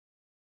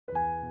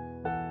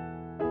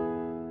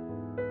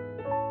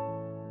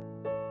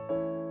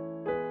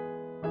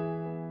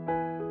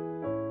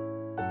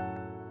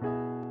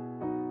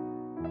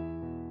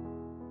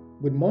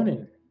Good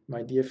morning,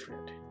 my dear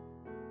friend.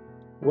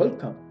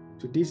 Welcome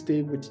to this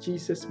Day with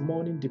Jesus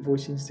morning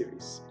devotion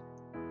series.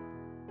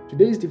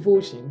 Today's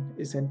devotion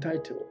is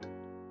entitled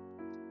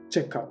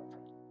Check Up.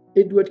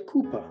 Edward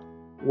Cooper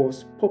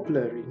was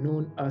popularly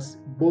known as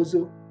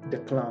Bozo the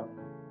Clown.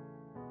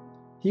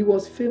 He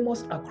was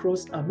famous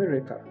across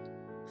America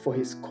for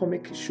his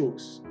comic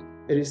shows.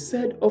 It is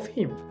said of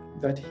him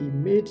that he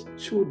made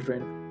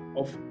children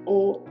of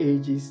all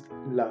ages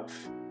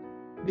laugh.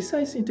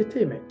 Besides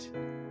entertainment,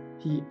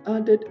 he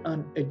added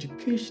an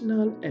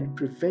educational and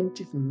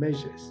preventive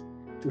measures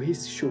to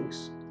his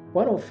shows.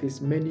 One of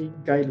his many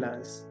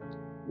guidelines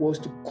was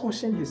to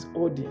caution his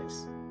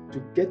audience to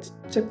get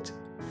checked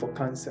for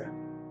cancer.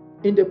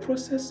 In the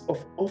process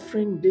of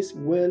offering this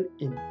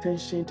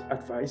well-intentioned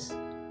advice,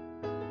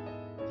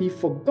 he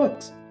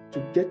forgot to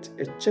get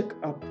a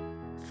checkup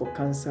for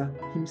cancer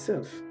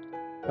himself.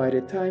 By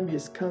the time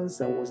his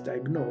cancer was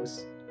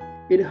diagnosed,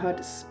 it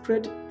had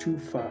spread too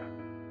far.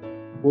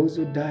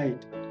 Bozo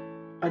died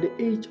at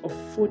the age of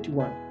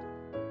 41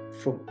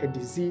 from a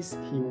disease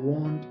he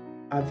warned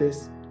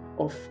others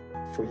of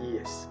for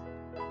years.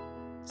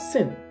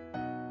 Sin,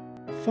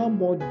 far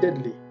more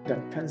deadly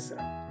than cancer,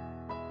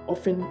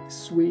 often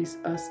sways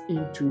us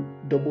into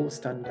double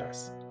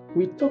standards.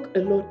 We talk a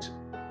lot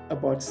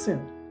about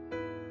sin,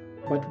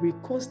 but we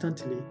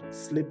constantly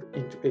slip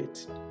into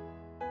it.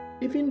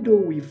 Even though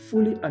we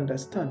fully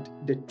understand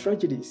the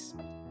tragedies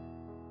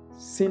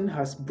sin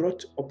has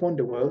brought upon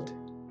the world,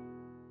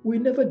 we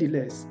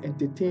nevertheless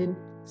entertain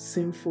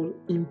sinful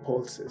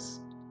impulses.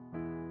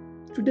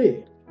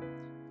 Today,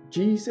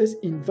 Jesus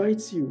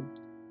invites you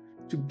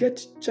to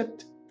get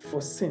checked for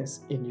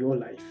sins in your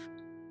life.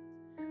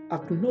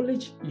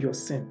 Acknowledge your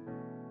sin,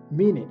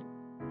 meaning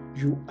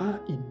you are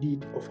in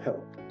need of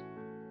help.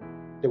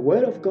 The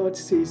Word of God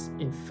says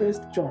in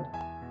 1 John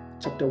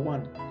chapter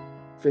 1,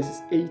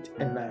 verses 8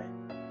 and 9,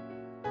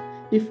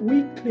 if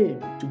we claim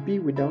to be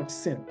without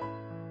sin,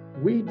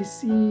 we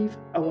deceive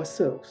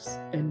ourselves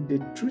and the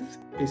truth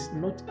is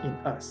not in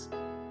us.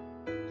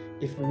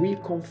 If we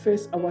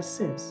confess our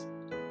sins,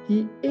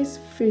 He is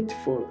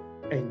faithful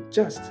and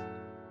just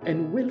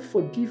and will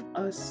forgive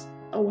us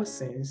our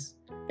sins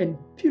and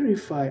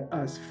purify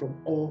us from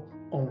all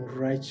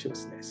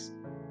unrighteousness.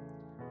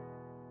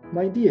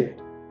 My dear,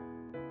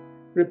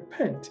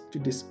 repent to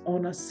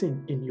dishonor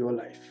sin in your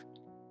life.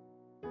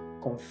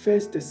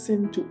 Confess the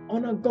sin to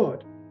honor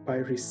God by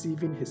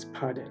receiving His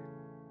pardon.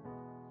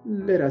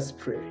 Let us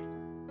pray.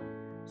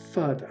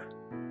 Father,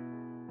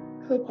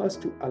 help us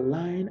to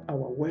align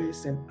our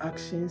words and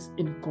actions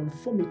in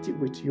conformity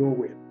with your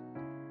will.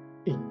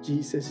 In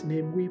Jesus'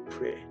 name we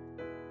pray.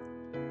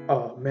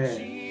 Amen.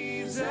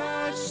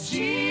 Jesus,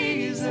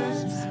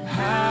 Jesus,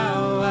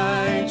 how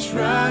I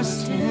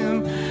trust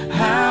Him,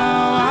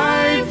 how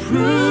I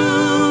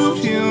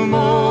proved Him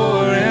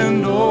more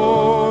and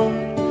more.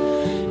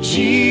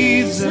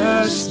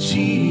 Jesus,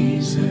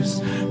 Jesus,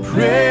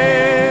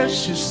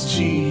 precious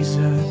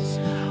Jesus,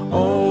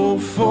 oh,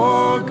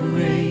 for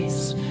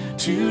grace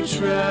to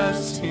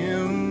trust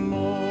Him